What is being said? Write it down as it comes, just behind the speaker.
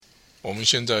我们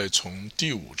现在从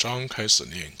第5章开始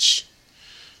练起。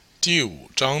第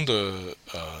5章的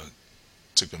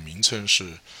这个名称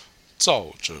是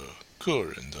照着个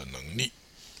人的能力，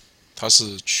它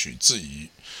是取自于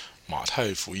马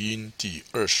太福音第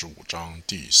25章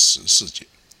第14节，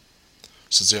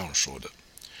是这样说的：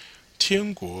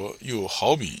天国又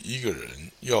好比一个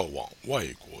人要往外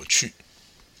国去，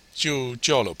就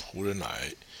叫了仆人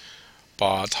来，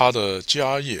把他的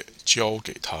家业交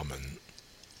给他们，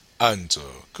按着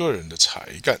个人的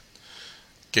才干，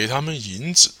给他们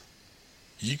银子，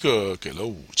一个给了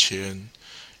5000，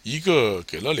一个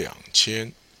给了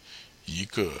2000，一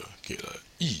个给了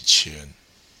1000。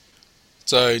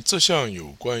在这项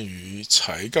有关于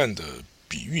才干的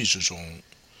比喻之中，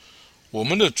我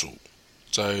们的主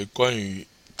在关于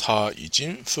他已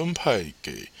经分派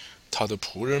给他的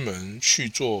仆人们去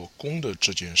做工的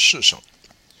这件事上，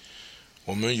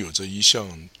我们有着一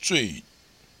项最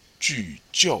具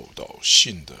教导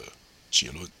性的结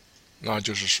论，那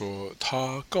就是说，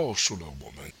他告诉了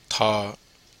我们，他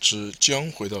只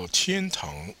将回到天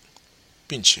堂，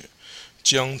并且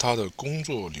将他的工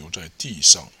作留在地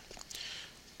上，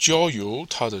交由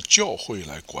他的教会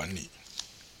来管理。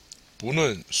不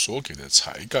论所给的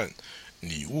才干、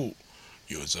礼物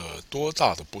有着多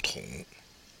大的不同，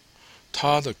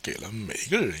他给了每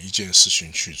个人一件事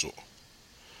情去做。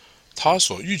他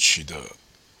所预期的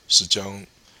是将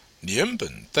连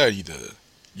本带利的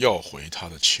要回他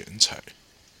的钱财，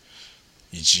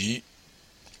以及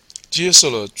接受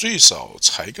了最少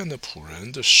才干的仆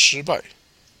人的失败，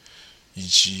以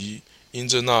及因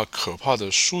着那可怕的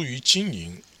疏于经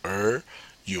营而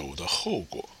有的后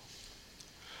果。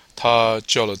他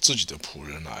叫了自己的仆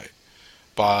人来，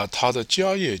把他的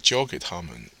家业交给他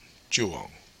们，就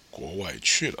往国外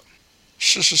去了。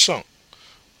事实上，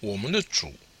我们的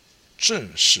主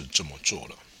正是这么做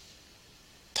了。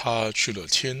他去了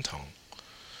天堂，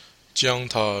将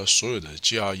他所有的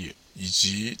家业以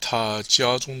及他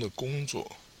家中的工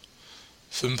作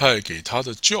分派给他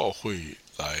的教会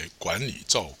来管理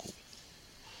照顾。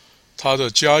他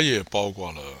的家业包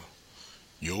括了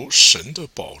由神的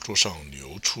宝座上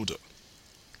流出的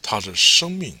他的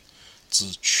生命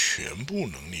之全部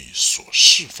能力所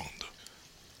释放的，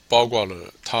包括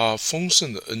了他丰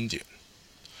盛的恩典，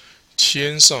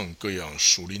天上各样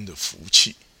属灵的福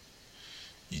气，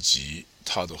以及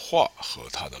他的话和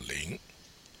他的灵。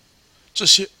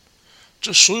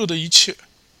这所有的一切，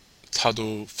他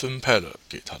都分派了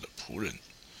给他的仆人，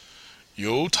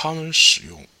由他们使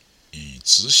用，以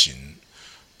执行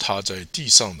他在地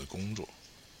上的工作。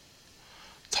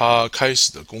他开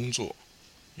始的工作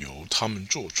由他们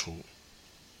做出。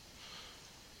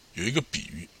有一个比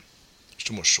喻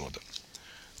这么说的：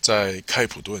在开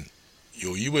普敦，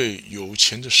有一位有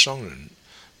钱的商人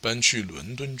搬去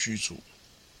伦敦居住。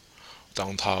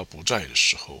当他不在的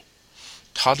时候，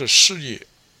他的事业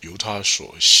由他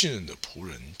所信任的仆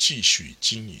人继续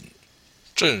经营。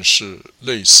正是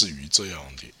类似于这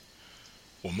样的，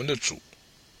我们的主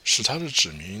使他的子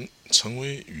民成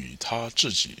为与他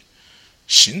自己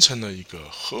形成了一个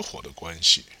合伙的关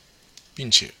系，并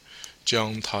且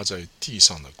将他在地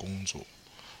上的工作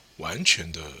完全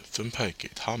的分派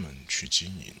给他们去经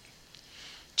营。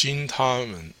经他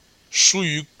们疏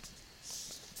于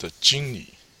的经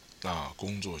理，那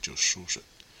工作就舒顺；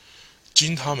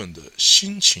经他们的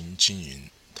辛勤经营，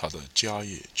他的家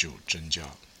业就增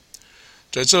加。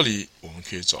在这里，我们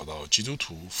可以找到基督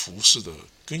徒服事的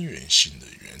根源性的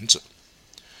原则。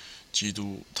基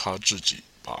督他自己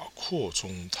把扩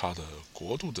充他的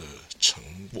国度的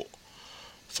成果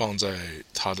放在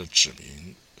他的子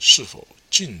民是否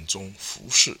尽忠服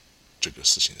事这个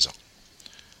事情上，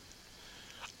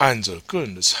按着个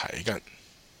人的才干，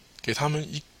给他们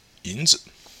银子，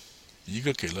一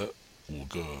个给了5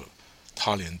个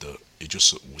他连德，也就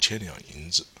是5000两银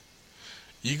子；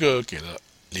一个给了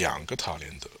2个他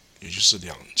连德，也就是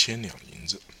2000两银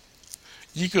子；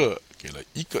一个给了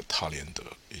1个他连德，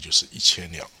也就是1000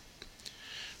两。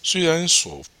虽然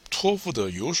所托付的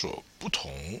有所不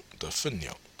同的分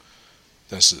量，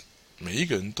但是每一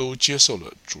个人都接受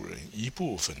了主人一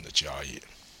部分的家业。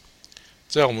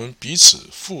在我们彼此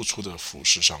付出的服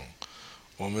事上，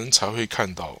我们才会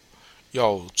看到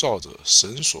要照着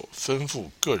神所吩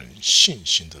咐个人信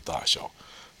心的大小，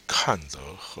看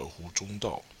得合乎中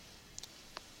道。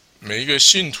每一个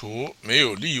信徒没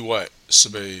有例外，是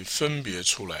被分别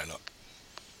出来了。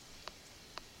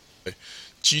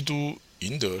基督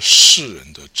赢得世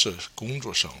人的这工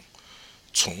作上，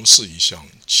从事一项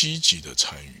积极的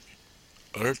参与，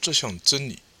而这项真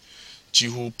理几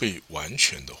乎被完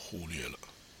全的忽略了。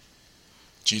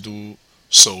基督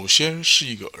首先是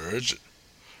一个儿子，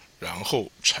然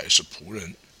后才是仆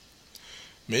人。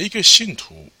每一个信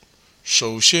徒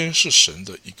首先是神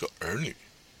的一个儿女，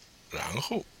然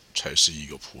后才是一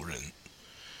个仆人。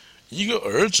一个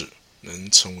儿子能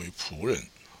成为仆人，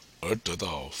而得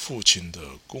到父亲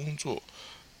的工作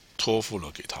托付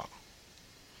了给他，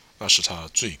那是他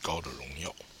最高的荣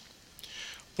耀。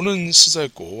不论是在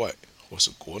国外或是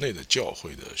国内的教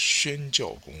会的宣教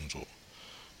工作，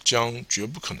将绝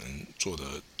不可能做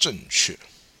得正确，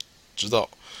直到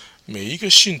每一个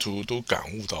信徒都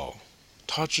感悟到，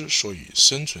他之所以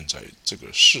生存在这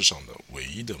个世上的唯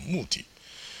一的目的，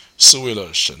是为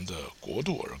了神的国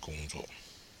度而工作。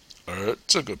而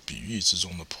这个比喻之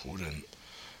中的仆人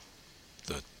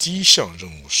的第一项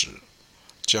任务是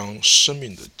将生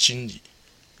命的精力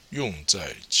用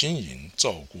在经营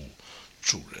照顾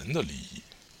主人的利益。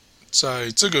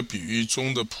在这个比喻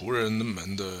中的仆人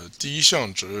们的第一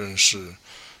项责任是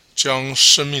将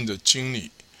生命的精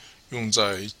力用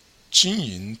在经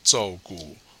营照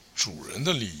顾主人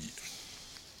的利益。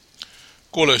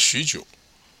过了许久，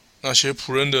那些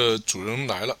仆人的主人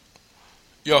来了，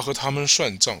要和他们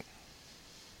算账。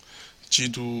基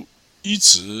督一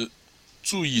直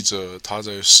注意着他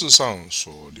在世上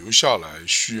所留下来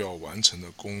需要完成的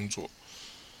工作，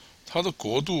他的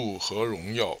国度和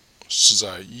荣耀是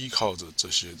在依靠着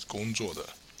这些工作的。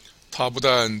他不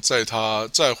但在他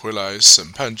再回来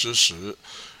审判之时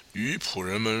与仆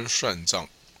人们算账，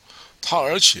他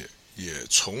而且也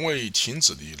从未停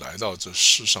止地来到这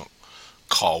世上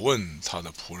拷问他的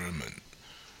仆人们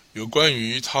有关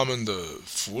于他们的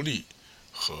福利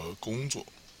和工作。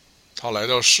他来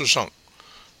到世上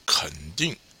肯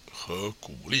定和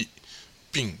鼓励，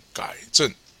并改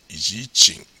正以及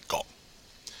警告。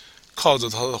靠着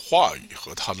他的话语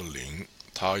和他的灵，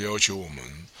他要求我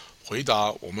们回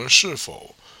答我们是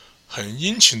否很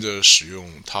殷勤地使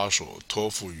用他所托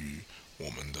付于我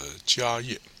们的家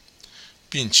业，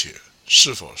并且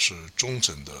是否是忠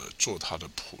诚地做他的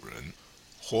仆人，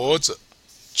活着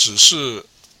只是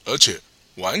而且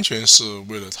完全是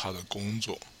为了他的工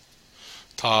作。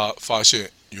他发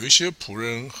现有一些仆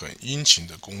人很殷勤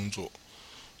的工作，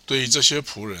对这些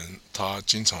仆人，他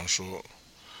经常说，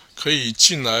可以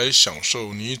进来享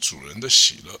受你主人的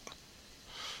喜乐。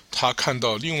他看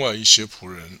到另外一些仆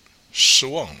人失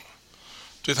望了，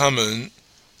对他们，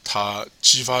他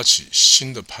激发起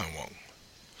新的盼望。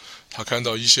他看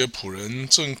到一些仆人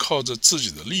正靠着自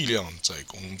己的力量在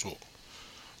工作，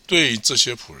对这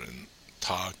些仆人，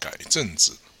他改正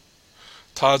之。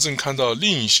他正看到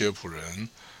另一些仆人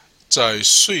在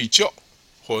睡觉，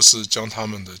或是将他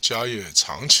们的家业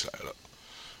藏起来了。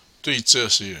对这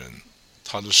些人，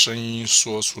他的声音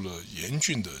说出了严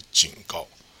峻的警告：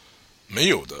没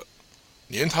有的，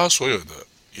连他所有的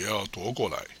也要夺过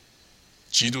来。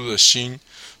基督的心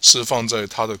是放在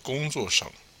他的工作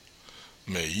上，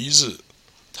每一日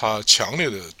他强烈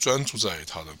的专注在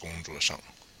他的工作上。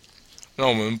让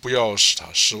我们不要使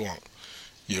他失望，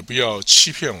也不要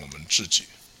欺骗我们自己。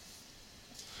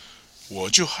我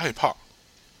就害怕，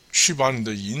去把你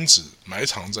的银子埋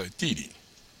藏在地里。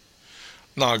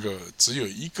那个只有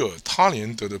一个他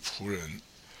连得的仆人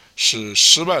是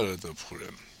失败了的仆人，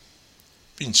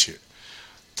并且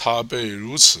他被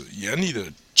如此严厉的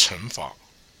惩罚，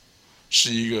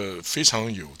是一个非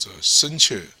常有着深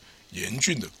切严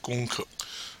峻的功课。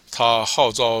他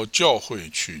号召教会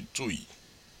去注意，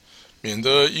免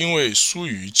得因为疏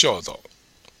于教导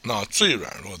那最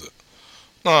软弱的，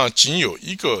那仅有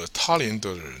一个他连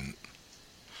得的人，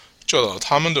教导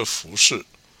他们的服事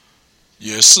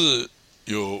也是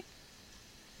有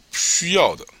需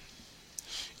要的，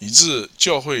以致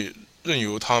教会任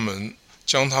由他们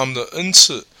将他们的恩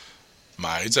赐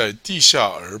埋在地下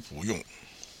而不用。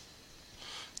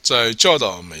在教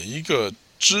导每一个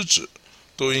枝子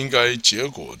都应该结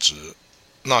果子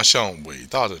那项伟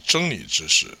大的真理之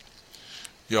时，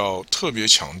要特别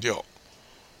强调，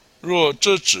若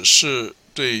这只是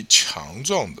对强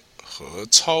壮的和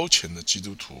超前的基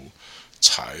督徒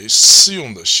才适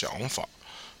用的想法，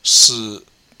是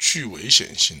具危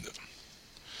险性的。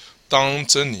当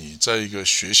真理在一个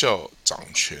学校掌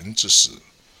权之时，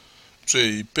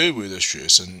最卑微的学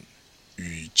生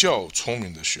与较聪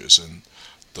明的学生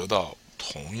得到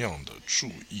同样的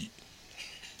注意，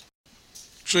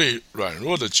最软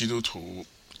弱的基督徒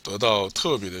得到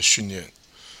特别的训练，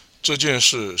这件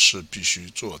事是必须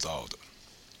做到的。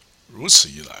如此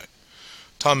一来，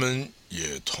他们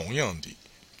也同样地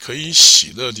可以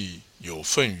喜乐地有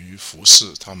份于服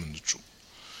侍他们的主，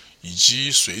以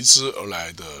及随之而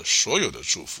来的所有的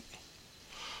祝福。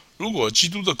如果基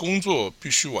督的工作必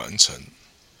须完成，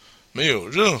没有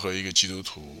任何一个基督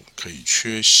徒可以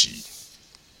缺席。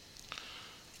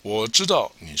我知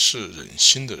道你是忍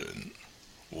心的人，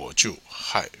我就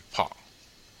害怕。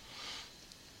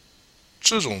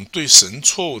这种对神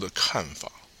错误的看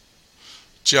法，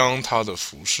将他的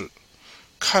服事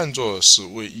看作是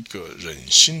为一个忍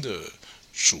心的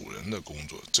主人的工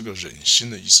作。这个忍心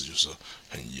的意思就是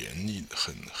很严厉、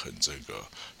很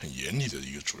严厉的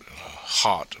一个主人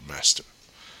，hard master，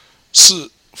 是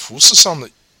服事上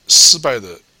的失败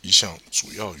的一项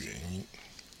主要原因。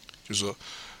就是说，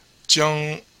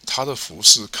将他的服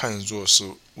事看作是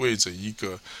为着一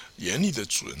个严厉的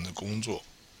主人的工作，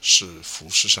是服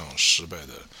事上失败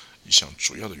的一项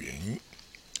主要的原因。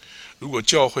如果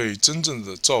教会真正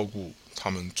的照顾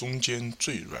他们中间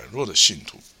最软弱的信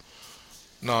徒，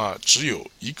那只有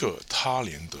一个他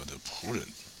连得的仆人，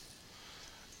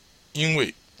因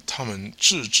为他们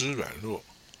自知软弱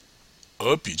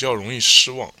而比较容易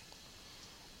失望。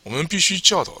我们必须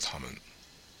教导他们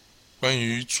关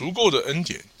于足够的恩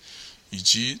典以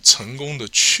及成功的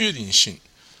确定性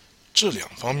这两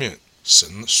方面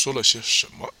神说了些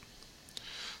什么。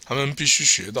他们必须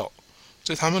学到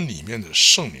在他们里面的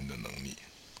圣灵的能力，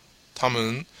他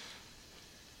们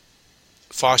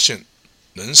发现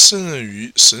能胜任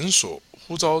于神所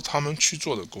呼召他们去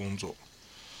做的工作。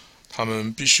他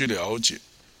们必须了解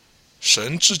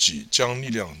神自己将力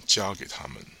量加给他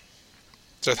们，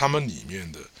在他们里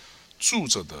面的住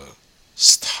着的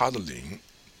是他的灵，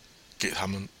给他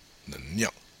们能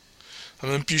量。他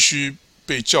们必须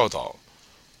被教导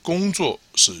工作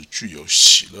是具有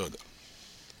喜乐的，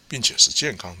并且是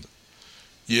健康的，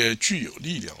也具有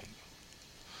力量的。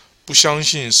不相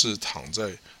信是躺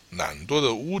在懒惰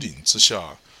的屋顶之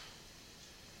下，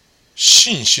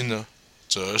信心呢，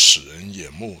则使人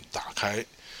眼目打开，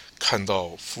看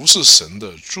到服侍神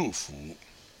的祝福。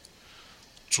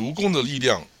足够的力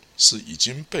量是已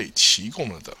经被提供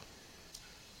了的。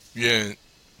愿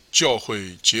教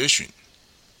会节许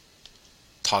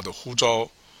他的呼召，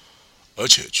而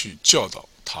且去教导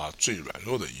他最软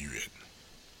弱的一员，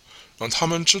让他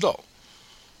们知道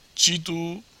基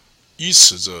督依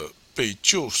持着被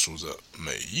救赎的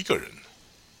每一个人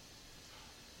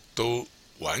都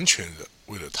完全的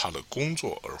为了他的工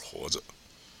作而活着。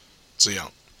这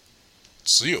样，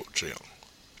只有这样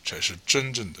才是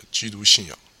真正的基督信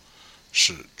仰，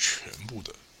是全部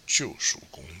的救赎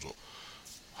工作。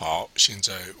好，现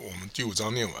在我们第5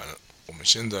章念完了，我们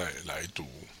现在来读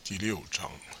第6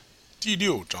章。第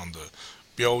6章的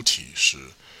标题是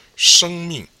生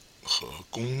命和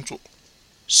工作，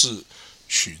是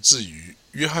取自于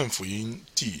约翰福音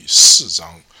第4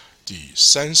章第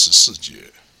34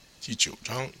节、第9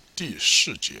章第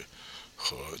4节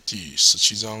和第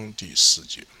17章第4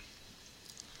节。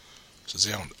是这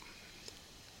样的：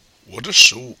我的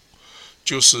食物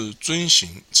就是遵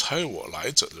行差我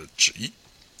来者的旨意，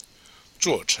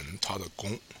做成他的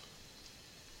功。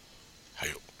还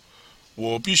有，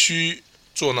我必须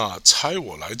做那差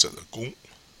我来者的功。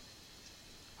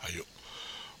还有，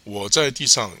我在地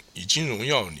上已经荣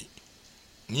耀你，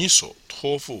你所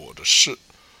托付我的事，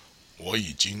我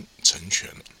已经成全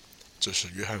了。这是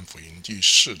约翰福音第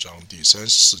4章第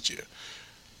34节、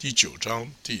第9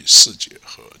章第4节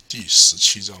和第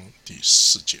17章第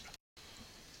4节。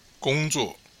工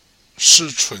作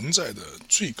是存在的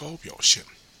最高表现，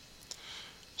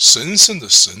神圣的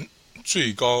神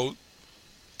最高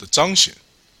的彰显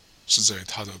是在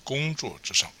他的工作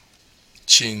之上。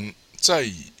请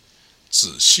再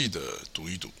仔细的读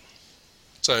一读，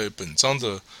在本章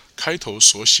的开头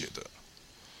所写的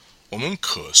我们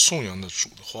可颂扬的主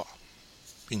的话，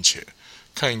并且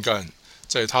看一看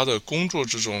在他的工作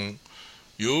之中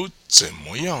有怎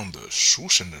么样的属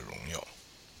神的荣耀。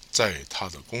在他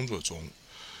的工作中，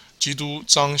基督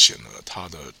彰显了他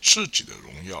的自己的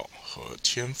荣耀和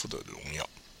天父的荣耀。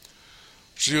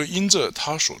只有因着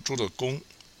他所做的功，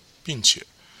并且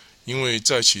因为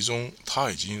在其中他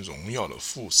已经荣耀了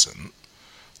父神，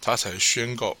他才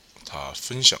宣告他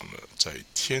分享了在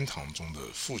天堂中的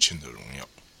父亲的荣耀。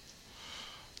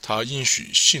他应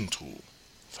许信徒，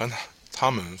凡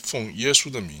他们奉耶稣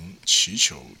的名祈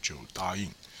求就答应，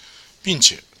并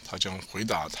且他将回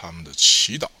答他们的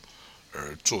祈祷，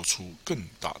而做出更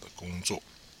大的工作。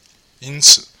因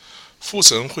此，父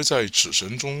神会在子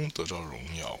神中得到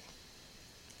荣耀。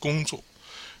工作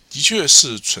的确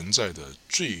是存在的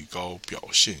最高表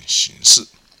现形式，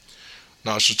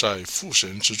那是在父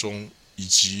神之中以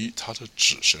及他的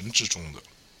子神之中的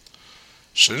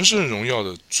神圣荣耀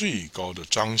的最高的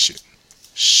彰显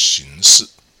形式。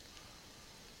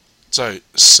在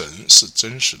神是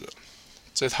真实的，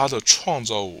在他的创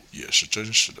造物也是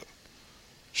真实的。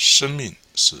生命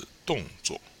是动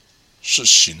作，是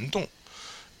行动，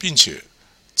并且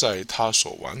在他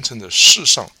所完成的事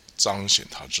上彰显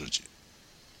他自己。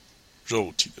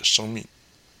肉体的生命、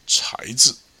才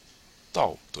智、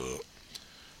道德、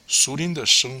属灵的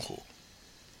生活、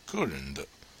个人的、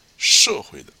社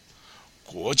会的、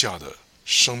国家的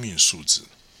生命素质，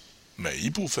每一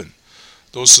部分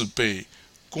都是被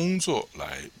工作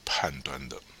来判断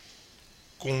的。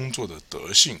工作的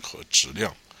德性和质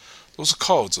量都是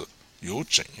靠着有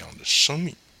怎样的生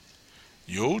命，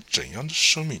有怎样的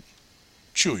生命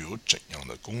就有怎样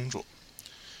的工作，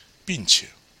并且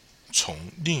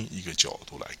从另一个角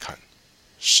度来看，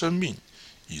生命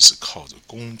亦是靠着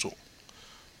工作，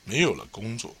没有了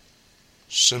工作，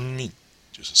生命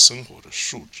就是生活的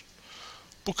素质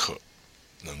不可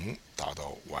能达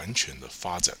到完全的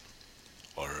发展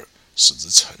而使之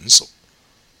成熟。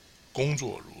工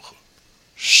作如何，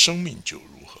生命就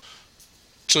如何。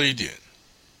这一点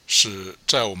是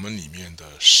在我们里面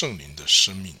的圣灵的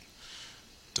生命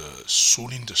的属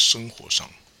灵的生活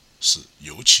上是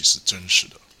尤其是真实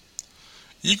的。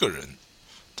一个人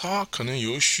他可能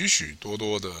有许许多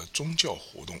多的宗教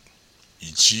活动，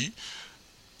以及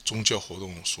宗教活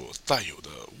动所带有的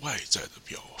外在的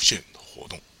表现活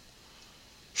动，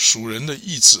属人的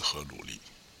意志和努力，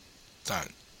但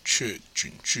却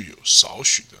仅具有少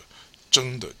许的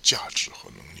真的价值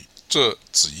和能力。这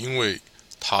只因为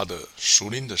他的属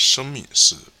灵的生命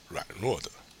是软弱的。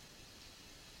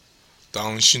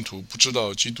当信徒不知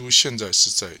道基督现在是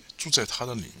住在他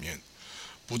的里面，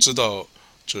不知道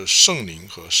这圣灵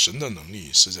和神的能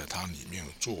力是在他里面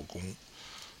做工，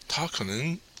他可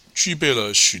能具备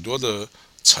了许多的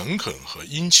诚恳和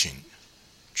殷勤，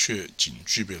却仅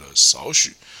具备了少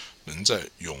许能在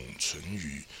永存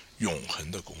于永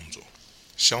恒的工作。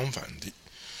相反的，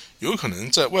有可能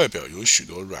在外表有许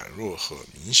多软弱和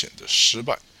明显的失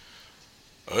败，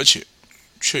而且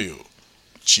却有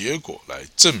结果来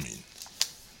证明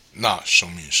那生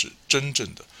命是真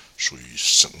正的属于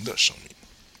神的生命。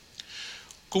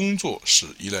工作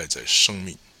是依赖在生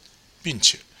命，并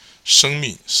且生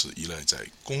命是依赖在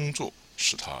工作，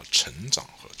使它成长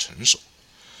和成熟。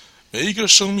每一个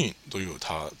生命都有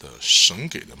它的神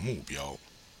给的目标，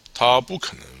它不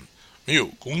可能没有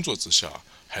工作之下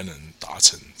还能达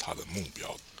成它的目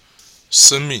标。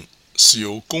生命是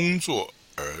由工作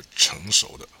而成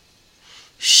熟的，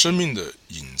生命的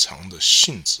隐藏的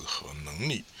性质和能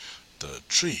力的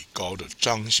最高的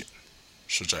彰显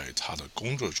是在他的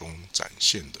工作中展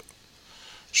现的。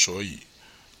所以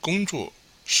工作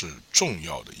是重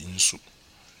要的因素。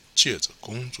借着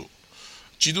工作，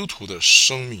基督徒的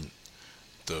生命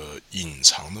的隐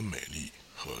藏的美丽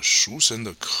和赎身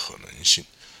的可能性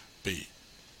被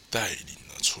带领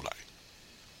了出来。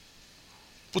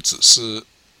不只是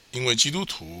因为基督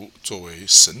徒作为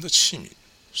神的器皿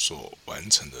所完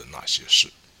成的那些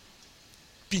事，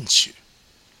并且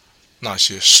那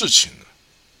些事情呢，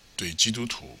对基督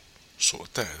徒所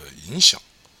带来的影响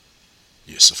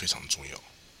也是非常重要。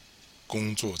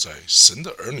工作在神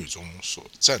的儿女中所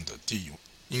占的地位，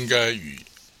应该与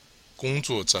工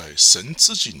作在神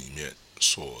自己里面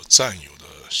所占有的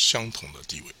相同的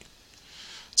地位。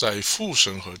在父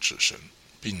神和子神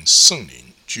并圣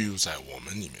灵居住在我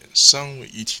们里面三位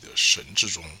一体的神之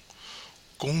中，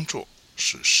工作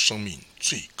是生命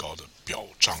最高的表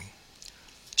彰。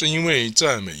正因为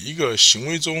在每一个行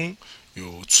为中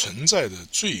有存在的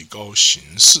最高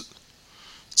形式，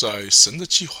在神的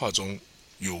计划中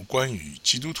有关于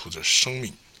基督徒的生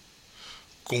命，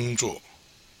工作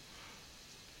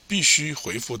必须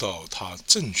回复到它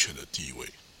正确的地位，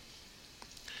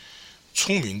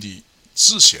聪明地、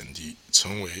自显地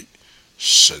成为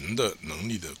神的能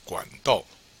力的管道，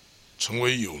成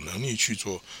为有能力去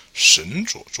做神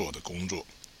所做的工作，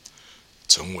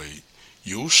成为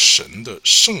由神的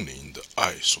圣灵的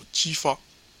爱所激发，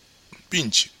并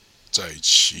且在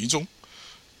其中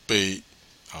被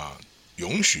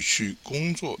允许去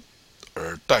工作，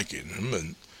而带给人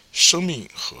们生命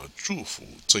和祝福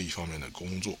这一方面的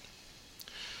工作。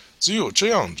只有这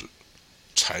样子，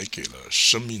才给了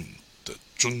生命的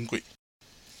尊贵。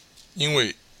因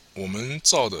为我们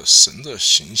照着神的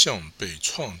形象被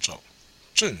创造，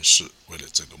正是为了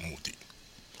这个目的。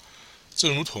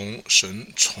正如同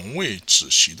神从未止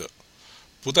息的，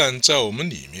不但在我们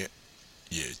里面，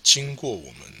也经过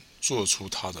我们做出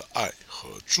他的爱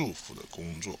和祝福的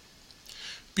工作，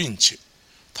并且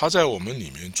他在我们里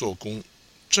面做工，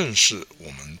正是我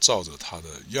们照着他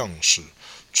的样式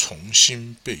重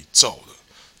新被造的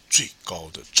最高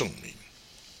的证明。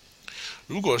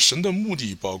如果神的目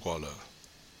的包括了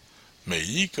每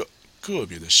一个个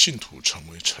别的信徒成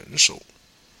为成熟，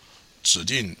指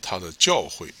定他的教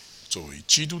会作为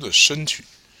基督的身体，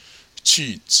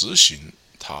去执行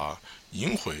他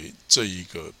迎回这一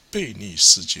个悖逆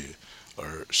世界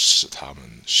而使他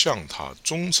们向他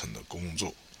忠诚的工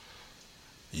作，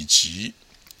以及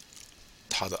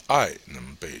他的爱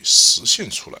能被实现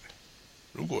出来。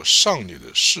如果上列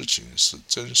的事情是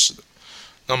真实的，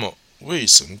那么为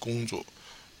神工作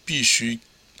必须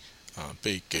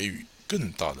被给予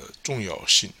更大的重要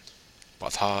性，把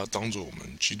它当作我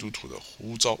们基督徒的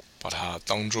呼召，把它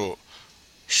当作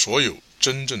所有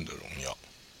真正的荣耀。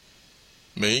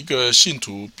每一个信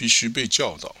徒必须被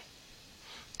教导，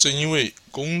正因为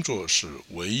工作是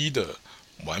唯一的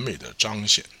完美的彰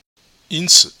显，因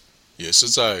此也是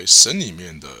在神里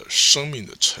面的生命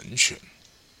的成全，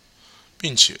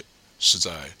并且是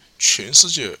在全世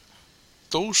界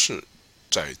都是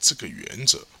在这个原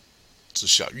则之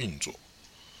下运作。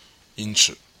因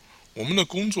此我们的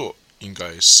工作应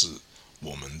该是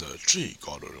我们的最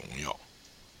高的荣耀。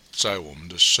在我们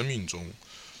的生命中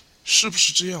是不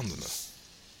是这样的呢？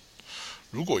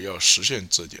如果要实现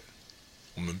这点，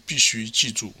我们必须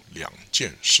记住两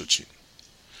件事情。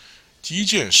第一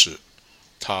件事，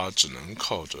他只能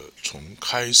靠着从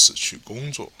开始去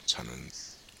工作才能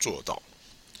做到。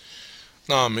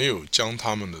那没有将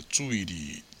他们的注意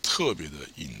力特别的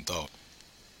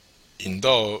引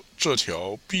到这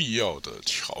条必要的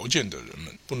条件的人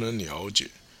们，不能了解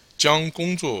将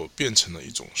工作变成了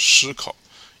一种思考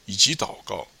以及祷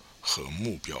告和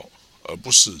目标，而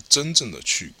不是真正的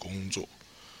去工作，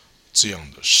这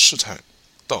样的试探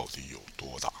到底有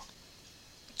多大？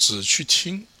只去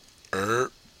听而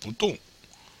不动，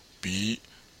比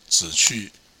只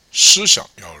去思想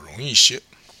要容易些。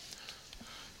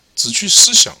只去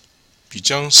思想，比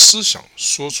将思想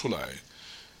说出来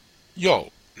要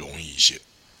容易一些。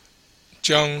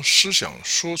将思想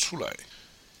说出来，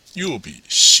又比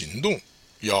行动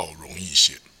要容易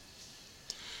些。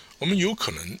我们有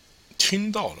可能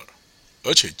听到了，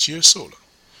而且接受了，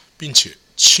并且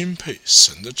钦佩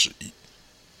神的旨意，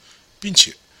并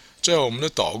且在我们的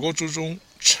祷告之中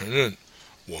承认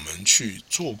我们去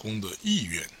做工的意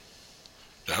愿，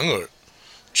然而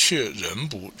却仍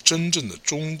不真正的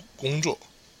工作，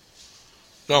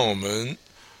让我们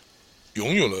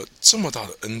拥有了这么大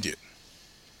的恩典，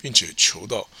并且求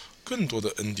到更多的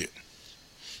恩典，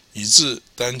以致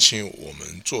担起我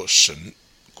们做神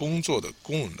工作的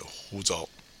工人的呼召，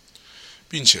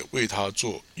并且为他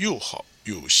做又好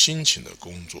又辛勤的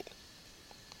工作。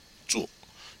做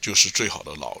就是最好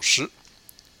的老师。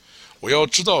我要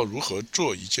知道如何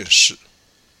做一件事，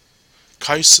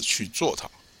开始去做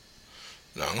它，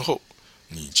然后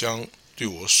你将对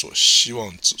我所希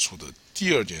望指出的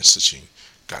第二件事情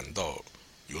感到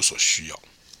有所需要，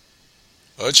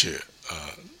而且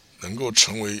能够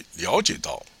成为了解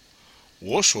到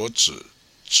我所指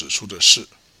出的事，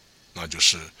那就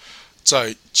是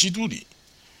在基督里，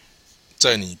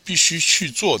在你必须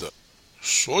去做的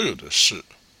所有的事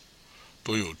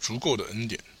都有足够的恩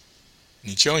典，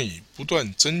你将以不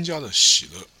断增加的喜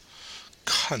乐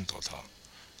看到他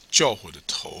教会的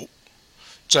头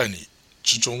在你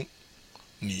之中，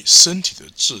你身体的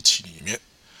肢体里面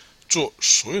做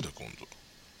所有的工作，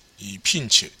你并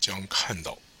且将看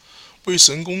到为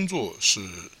神工作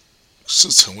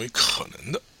是成为可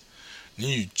能的。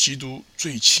你与基督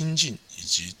最亲近以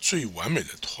及最完美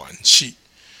的团契，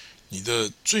你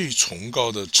的最崇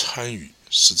高的参与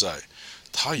是在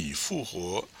他已复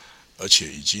活而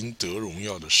且已经得荣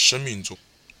耀的生命中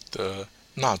的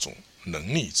那种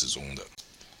能力之中的。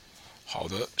好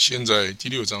的，现在第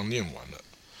6章念完了，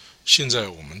现在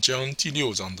我们将第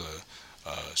6章的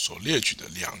所列举的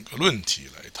2个论题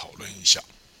来讨论一下。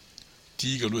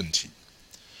第一个论题，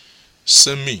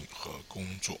生命和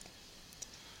工作，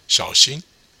小心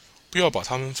不要把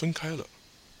它们分开了。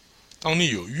当你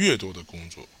有越多的工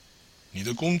作，你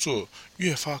的工作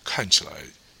越发看起来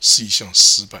是一项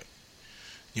失败，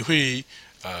你会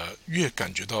越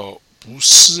感觉到不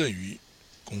适任于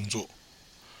工作，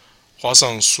花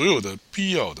上所有的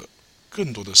必要的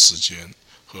更多的时间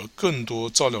和更多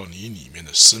照料你里面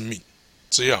的生命，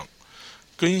这样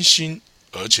更新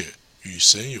而且与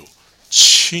神有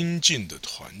亲近的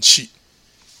团契。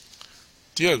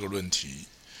第二个论题，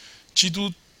基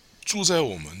督住在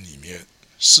我们里面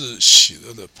是喜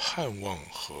乐的盼望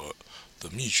和的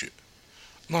秘诀，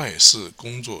那也是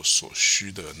工作所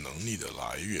需的能力的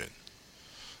来源。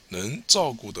能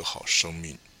照顾得好生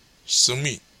命，生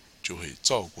命就会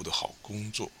照顾得好工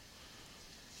作，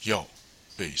要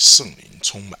被圣灵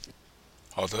充满。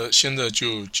好的，现在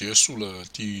就结束了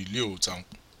第6章。